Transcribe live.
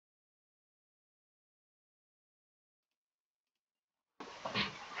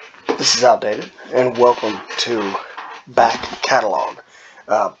This is Outdated, and welcome to Back Catalog,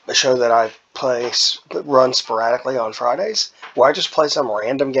 a show that I run sporadically on Fridays, where I just play some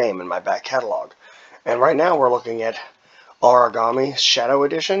random game in my back catalog. And right now we're looking at Aragami Shadow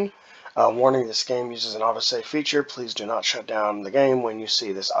Edition. Warning: this game uses an autosave feature. Please do not shut down the game when you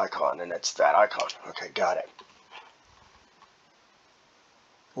see this icon, and it's that icon. Okay, got it.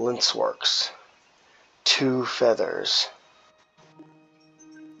 Linceworks. 2 feathers.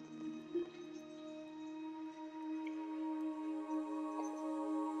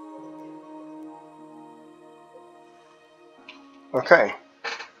 Okay.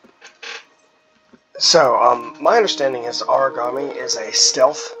 So, my understanding is Aragami is a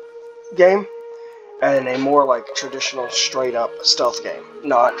stealth game, and a more like traditional straight-up stealth game.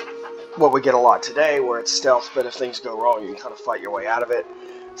 Not what we get a lot today, where it's stealth, but if things go wrong, you can kind of fight your way out of it.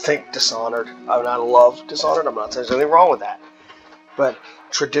 Think Dishonored. I mean, I love Dishonored. I'm not saying there's anything wrong with that. But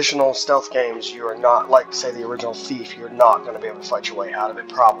traditional stealth games, you are not, like, say, the original Thief, you're not going to be able to fight your way out of it,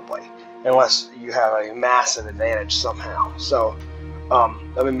 probably. Unless you have a massive advantage somehow. So, I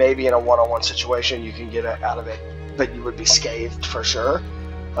mean, maybe in a one-on-one situation you can get out of it, but you would be scathed for sure.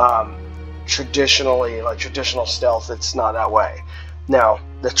 Traditionally, like traditional stealth, it's not that way. Now,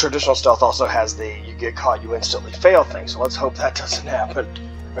 the traditional stealth also has the you get caught, you instantly fail thing, so let's hope that doesn't happen.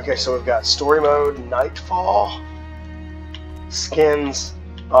 Okay, so we've got story mode, nightfall, skins,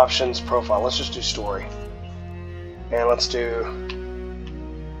 options, profile. Let's just do story. And let's do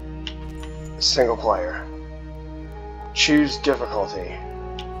single player. Choose difficulty.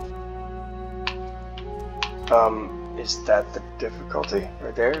 Is that the difficulty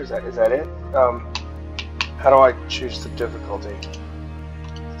right there? Is that it? How do I choose the difficulty?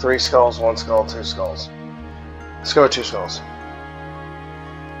 3 skulls, 1 skull, 2 skulls. Let's go with 2 skulls.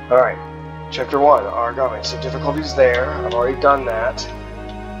 Alright. Chapter 1, Aragami. So difficulty's there. I've already done that.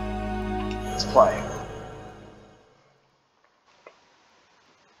 Let's play.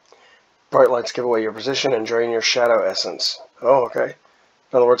 Bright lights give away your position and drain your shadow essence. Oh, okay.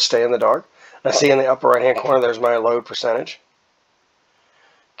 In other words, stay in the dark. I see in the upper right hand corner there's my load percentage.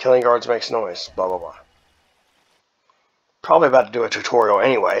 Killing guards makes noise. Blah, blah, blah. Probably about to do a tutorial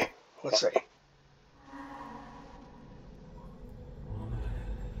anyway. Let's see.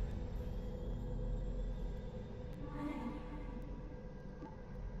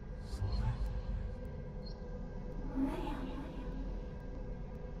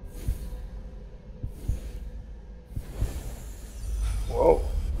 Whoa.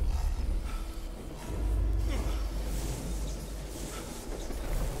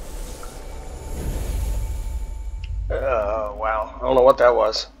 Wow. I don't know what that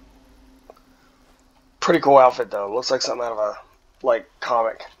was. Pretty cool outfit, though. Looks like something out of a, like,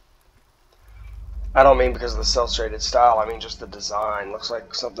 comic. I don't mean because of the cel-shaded style. I mean just the design. Looks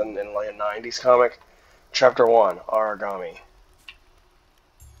like something in, like, a 90s comic. Chapter 1, Aragami.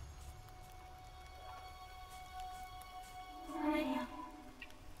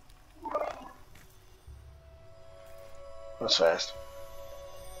 That's fast.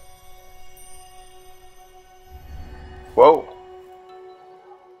 Whoa.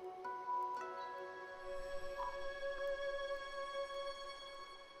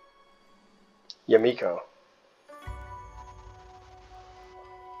 Yamiko.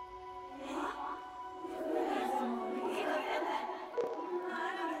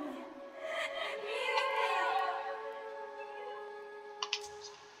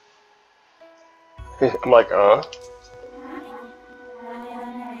 I'm like,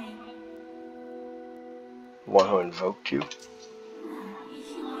 One who invoked you?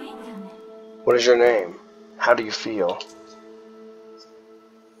 What is your name? How do you feel?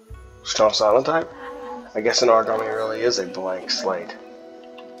 Strong silent type? I guess an Aragami really is a blank slate.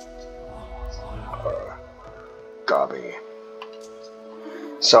 Gabi.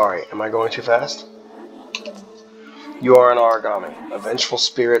 Sorry, am I going too fast? You are an Aragami, a vengeful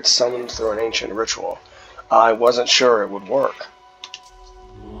spirit summoned through an ancient ritual. I wasn't sure it would work.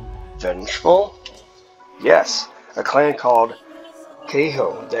 Vengeful? Yes, a clan called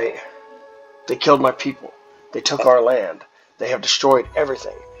Keiho. They killed my people. They took our land. They have destroyed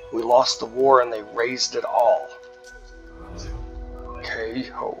everything. We lost the war and they razed it all.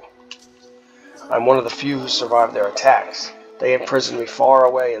 Keiho. I'm one of the few who survived their attacks. They imprisoned me far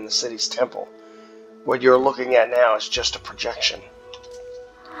away in the city's temple. What you're looking at now is just a projection.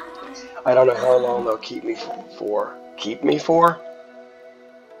 I don't know how long they'll keep me for. Keep me for?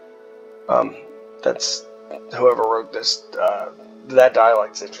 That's whoever wrote this. That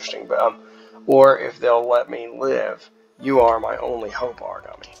dialect's interesting, but or if they'll let me live. You are my only hope,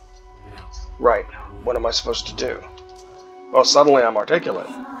 Aragami. Right. What am I supposed to do? Well, suddenly I'm articulate.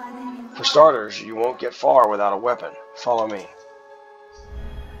 For starters, you won't get far without a weapon. Follow me.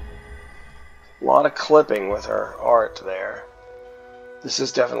 A lot of clipping with her art there. This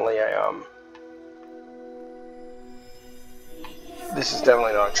is definitely a this is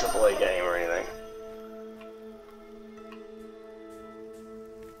definitely not a AAA game or anything.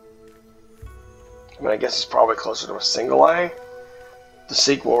 I mean, I guess it's probably closer to a single A. The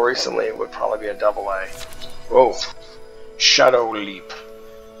sequel recently would probably be a double A. Whoa. Shadow Leap.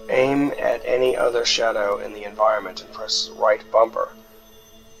 Aim at any other shadow in the environment and press right bumper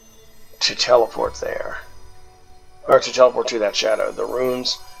to teleport there. Or to teleport to that shadow. The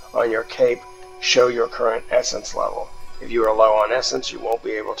runes on your cape show your current essence level. If you are low on essence, you won't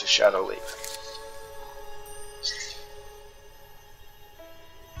be able to Shadow Leap.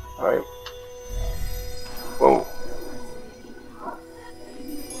 Alright. Whoa.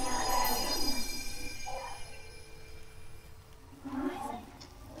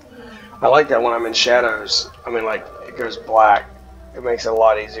 I like that when I'm in shadows, I mean, like, it goes black. It makes it a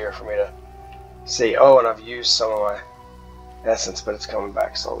lot easier for me to see. Oh, and I've used some of my essence, but it's coming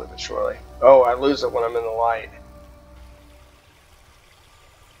back slowly but surely. Oh, I lose it when I'm in the light.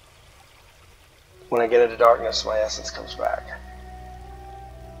 When I get into darkness, my essence comes back.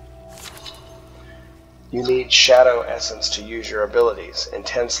 You need shadow essence to use your abilities.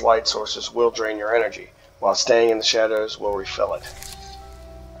 Intense light sources will drain your energy, while staying in the shadows will refill it.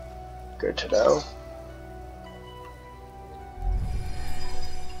 Good to know.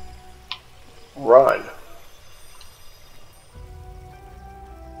 Run.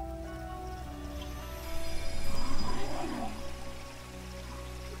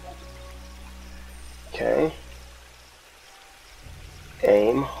 Okay.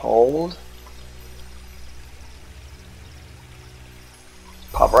 Aim, hold.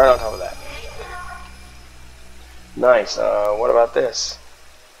 Pop right on top of that. Nice. What about this?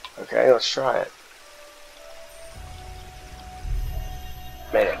 Okay, let's try it.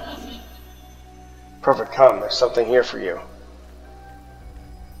 Made it. Perfect, come. There's something here for you.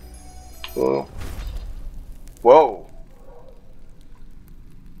 Ooh. Whoa.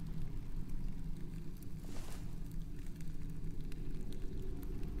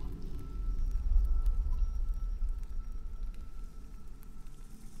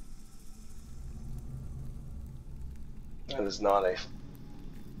 That is not a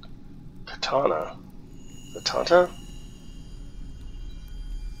katana. The tanta?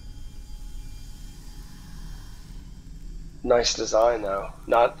 Nice design though.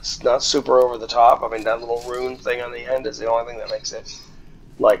 Not super over the top. I mean, that little rune thing on the end is the only thing that makes it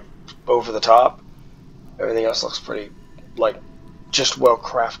like over the top. Everything else looks pretty like just well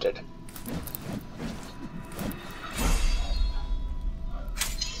crafted.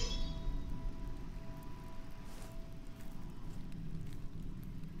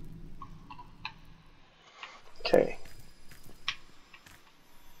 Okay.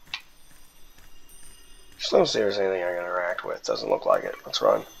 Just don't see if there's anything I can interact with. Doesn't look like it. Let's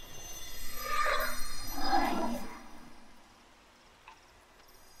run.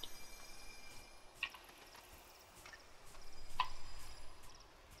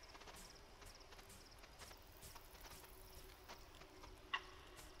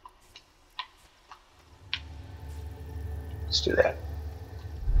 Let's do that.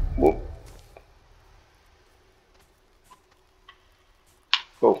 Whoop.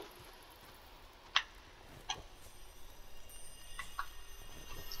 Whoa.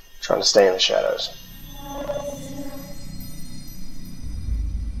 Trying to stay in the shadows.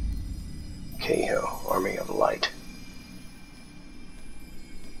 Keiho, Army of Light.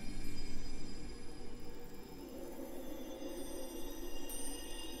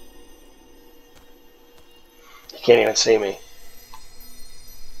 You can't even see me.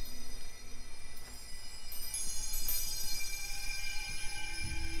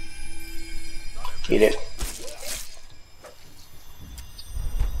 Eat it.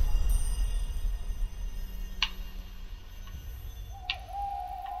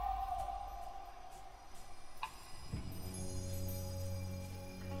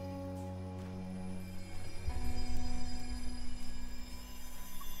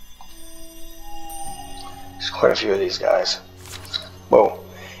 There's quite a few of these guys. Whoa.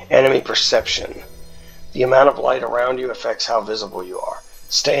 Enemy perception. The amount of light around you affects how visible you are.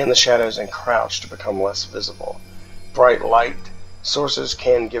 Stay in the shadows and crouch to become less visible. Bright light sources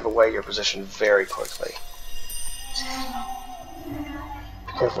can give away your position very quickly.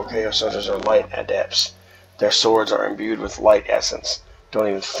 Be careful, KO soldiers are light adepts. Their swords are imbued with light essence. Don't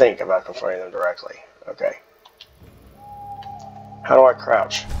even think about confronting them directly. Okay. How do I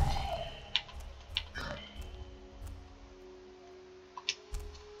crouch?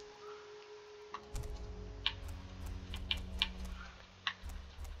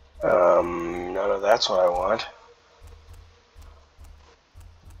 that's what I want.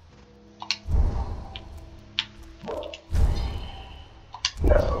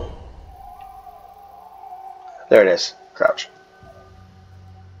 No. There it is. Crouch.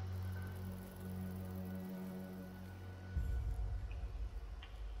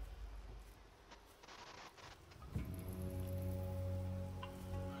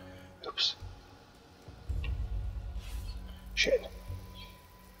 Oops. Shit.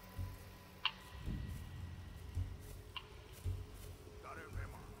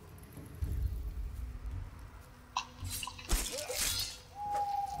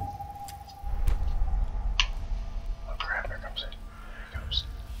 Oh crap, here comes it. Here it comes.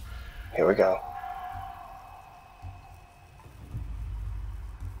 Here we go.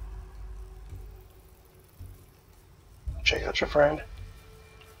 Check out your friend.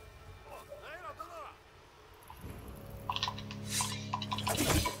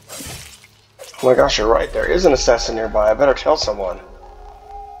 Oh my gosh, you're right. There is an assassin nearby. I better tell someone.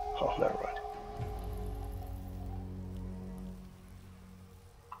 Oh, never mind.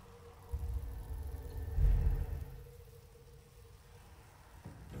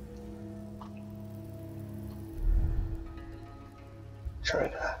 Trying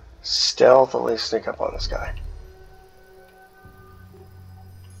to stealthily sneak up on this guy.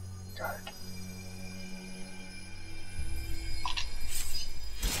 Got it.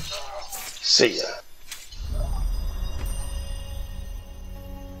 See ya.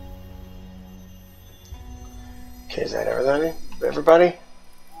 Okay, is that everybody? Everybody?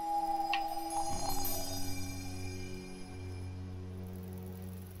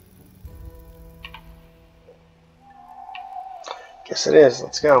 Guess it is.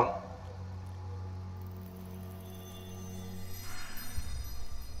 Let's go.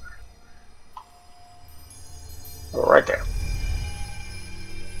 Go right there.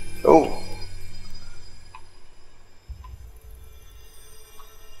 Oh.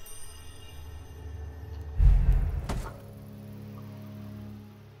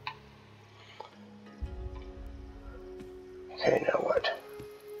 Okay, now what?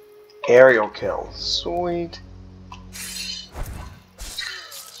 Aerial kill. Sweet.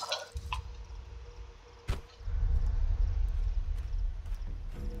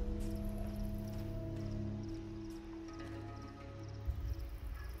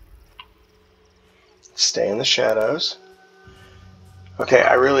 Stay in the shadows. Okay,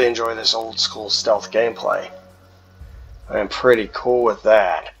 I really enjoy this old school stealth gameplay. I am pretty cool with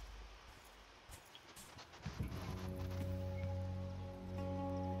that.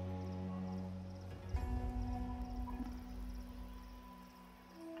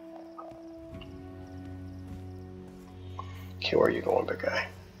 Okay, where are you going, big guy?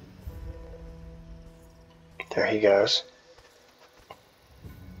 There he goes.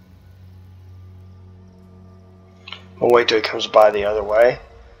 We'll wait till he comes by the other way,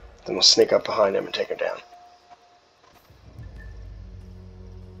 then we'll sneak up behind him and take him down.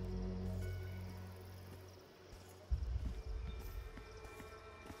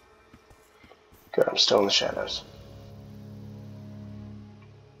 Good, I'm still in the shadows.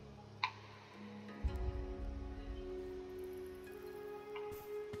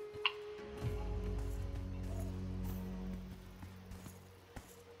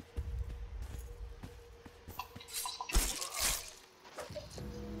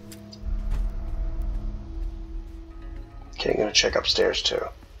 Okay, I'm gonna check upstairs too.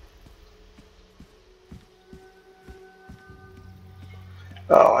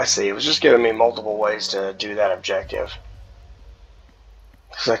 Oh, I see. It was just giving me multiple ways to do that objective.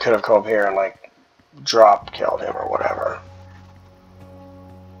 Because I could have come up here and, like, drop killed him or whatever.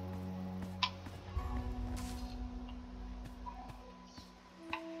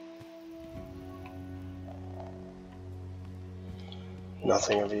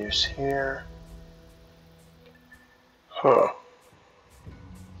 Nothing of use here. Huh.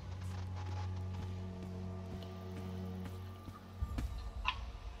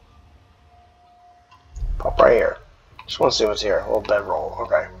 Pop right here. Just want to see what's here. A little bedroll.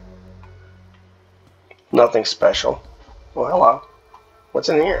 Okay. Nothing special. Well, hello. What's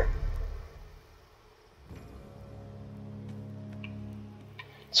in here?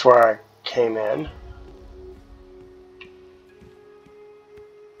 It's where I came in.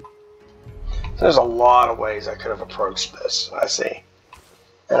 There's a lot of ways I could have approached this, I see.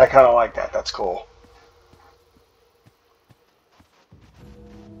 And I kind of like that. That's cool.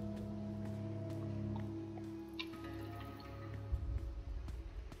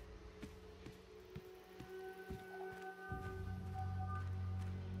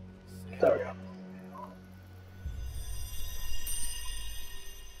 There we go.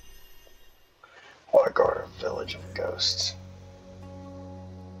 bunch of ghosts.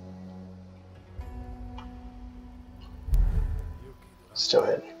 Still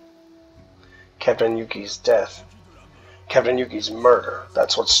hidden. Captain Yuki's death. Captain Yuki's murder.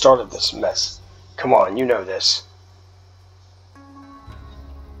 That's what started this mess. Come on, you know this.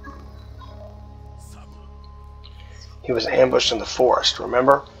 He was ambushed in the forest,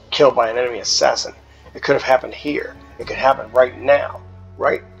 remember? Killed by an enemy assassin. It could have happened here. It could happen right now.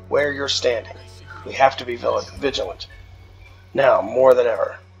 Right where you're standing. We have to be vigilant. Now, more than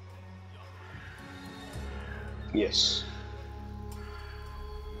ever. Yes.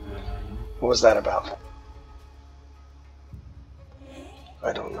 What was that about?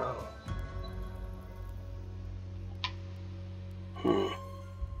 I don't know.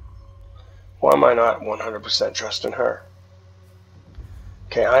 Why am I not 100% trusting her?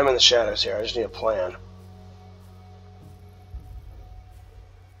 Okay, I'm in the shadows here. I just need a plan.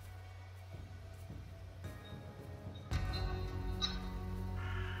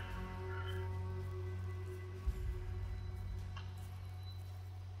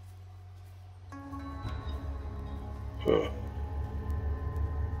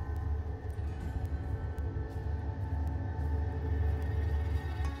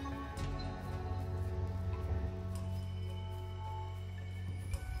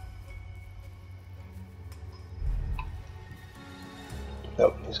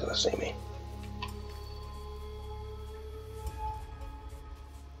 Nope, he's gonna see me.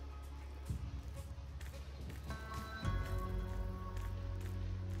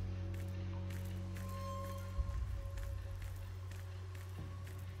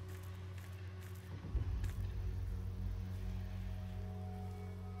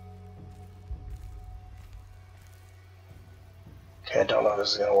 Okay, I don't know if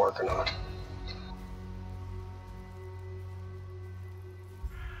this is gonna work or not.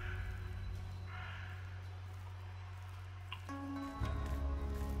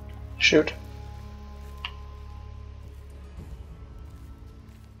 Shoot.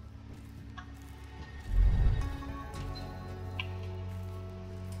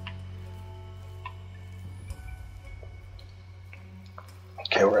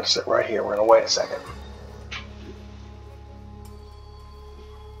 Okay, we're going to sit right here. We're going to wait a second.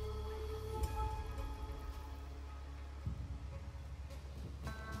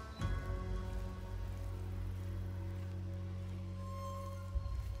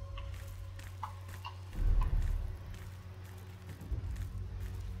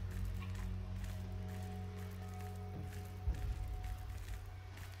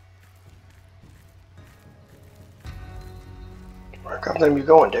 Where goddamn you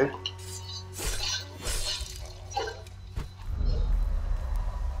going, dude?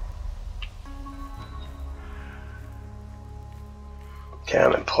 Okay,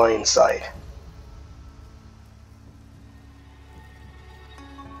 I'm in plain sight.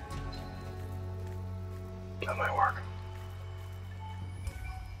 That might work.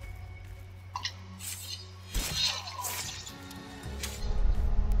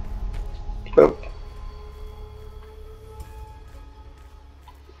 Boop.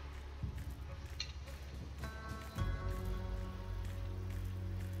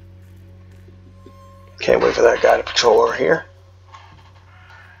 Can't wait for that guy to patrol over here.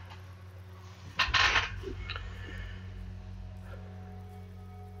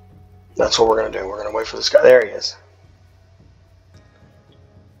 That's what we're going to do. We're going to wait for this guy. There he is.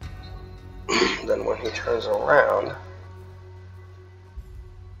 Then when he turns around...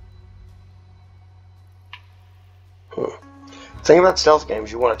 The thing about stealth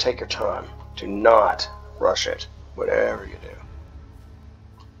games, you want to take your time. Do not rush it, whatever you do.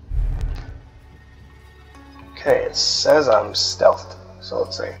 Okay, it says I'm stealthed, so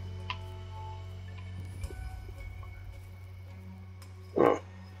let's see.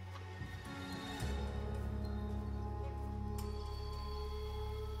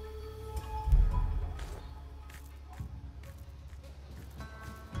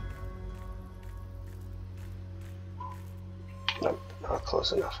 Nope, not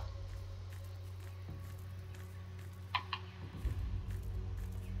close enough.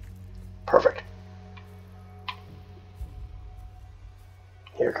 Perfect.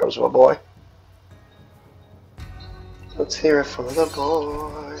 Here comes my boy. Let's hear it for the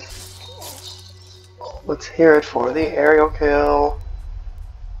boy. Let's hear it for the aerial kill.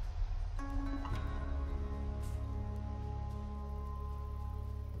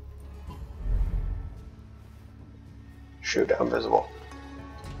 Shoot, I'm visible.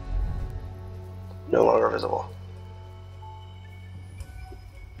 No longer visible.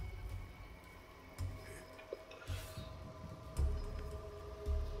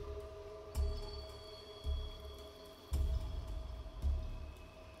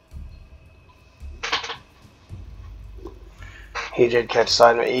 He did catch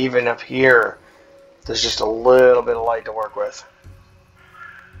side of me. Even up here, there's just a little bit of light to work with.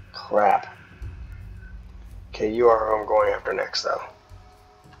 Crap. Okay, you are who I'm going after next, though.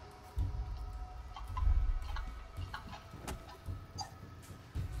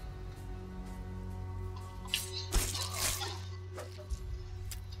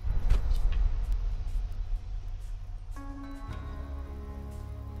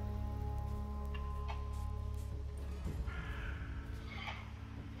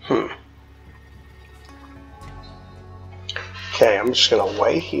 Okay, I'm just going to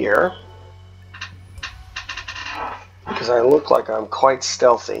wait here. Because I look like I'm quite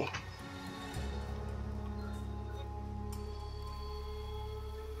stealthy.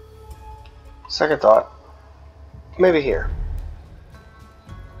 Second thought, maybe here.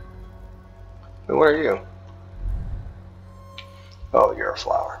 But what are you? Oh, you're a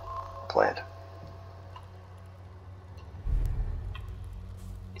flower. Plant.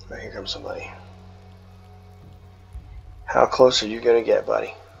 Oh, here comes somebody. How close are you going to get,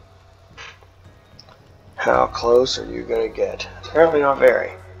 buddy? How close are you going to get? Apparently not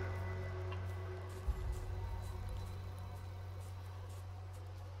very.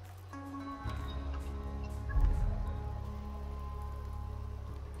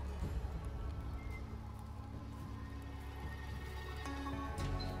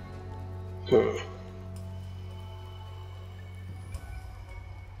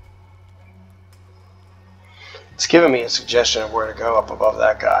 It's giving me a suggestion of where to go up above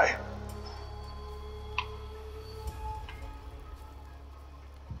that guy.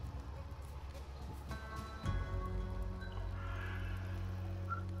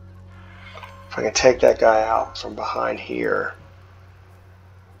 If I can take that guy out from behind here.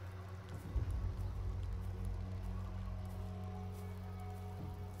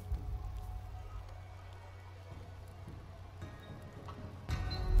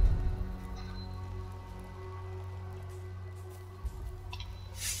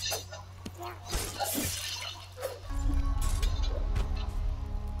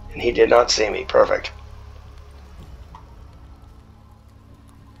 And he did not see me. Perfect.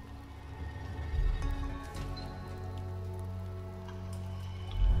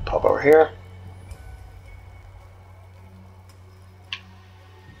 Pop over here.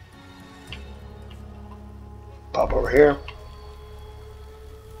 Pop over here.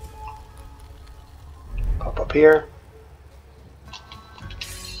 Pop up here.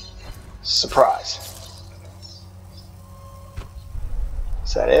 Surprise.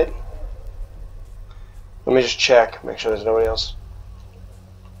 Is that it? Let me just check, make sure there's nobody else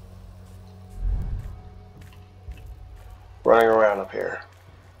running around up here.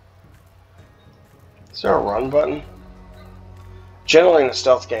 Is there a run button? Generally in a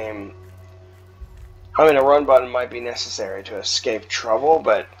stealth game, I mean, a run button might be necessary to escape trouble,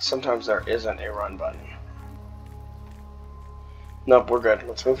 but sometimes there isn't a run button. Nope, we're good.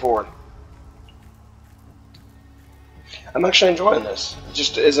 Let's move forward. I'm actually enjoying this. It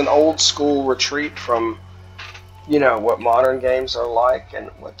just is an old school retreat from, you know, what modern games are like, and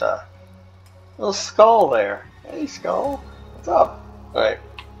with the little skull there. Hey, Skull. What's up? Alright.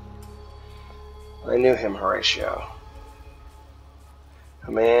 I knew him, Horatio.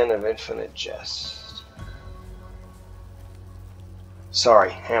 A man of infinite jest.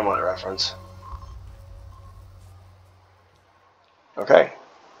 Sorry, Hamlet reference. Okay.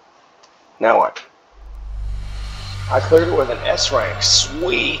 Now what? I cleared it with an S rank.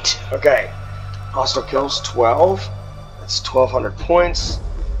 Sweet! Okay. Hostile kills 12. That's 1,200 points.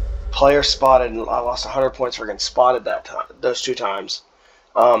 Player spotted, and I lost 100 points for getting spotted that time, those 2 times.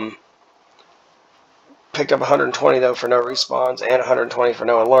 Picked up 120 though for no respawns, and 120 for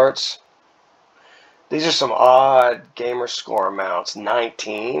no alerts. These are some odd gamer score amounts.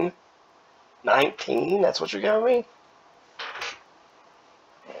 19? 19? That's what you're giving me?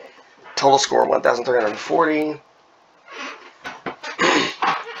 Total score 1,340.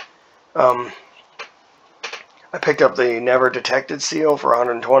 I picked up the Never Detected seal for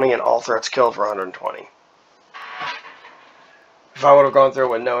 120 and All Threats Killed for 120. If I would have gone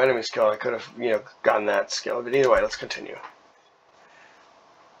through with no enemies killed, I could have, you know, gotten that skill. But either way, let's continue.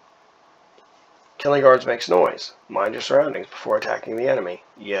 Killing guards makes noise. Mind your surroundings before attacking the enemy.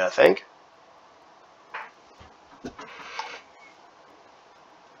 Yeah, think?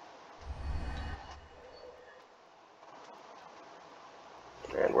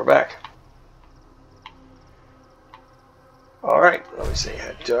 And we're back. Alright, let me see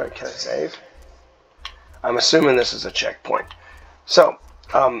how to do it. Can I save? I'm assuming this is a checkpoint. So,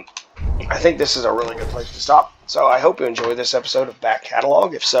 I think this is a really good place to stop. So I hope you enjoyed this episode of Back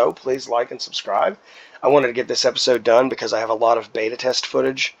Catalog. If so, please like and subscribe. I wanted to get this episode done because I have a lot of beta test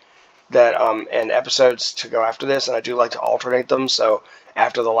footage that and episodes to go after this, and I do like to alternate them. So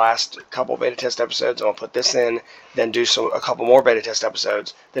after the last couple beta test episodes, I'll put this in, then do a couple more beta test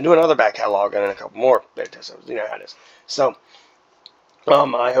episodes, then do another back catalog, and then a couple more beta test episodes. You know how it is. So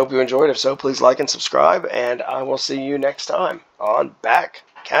I hope you enjoyed. If so, please like and subscribe, and I will see you next time on Back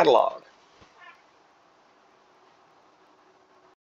Catalog.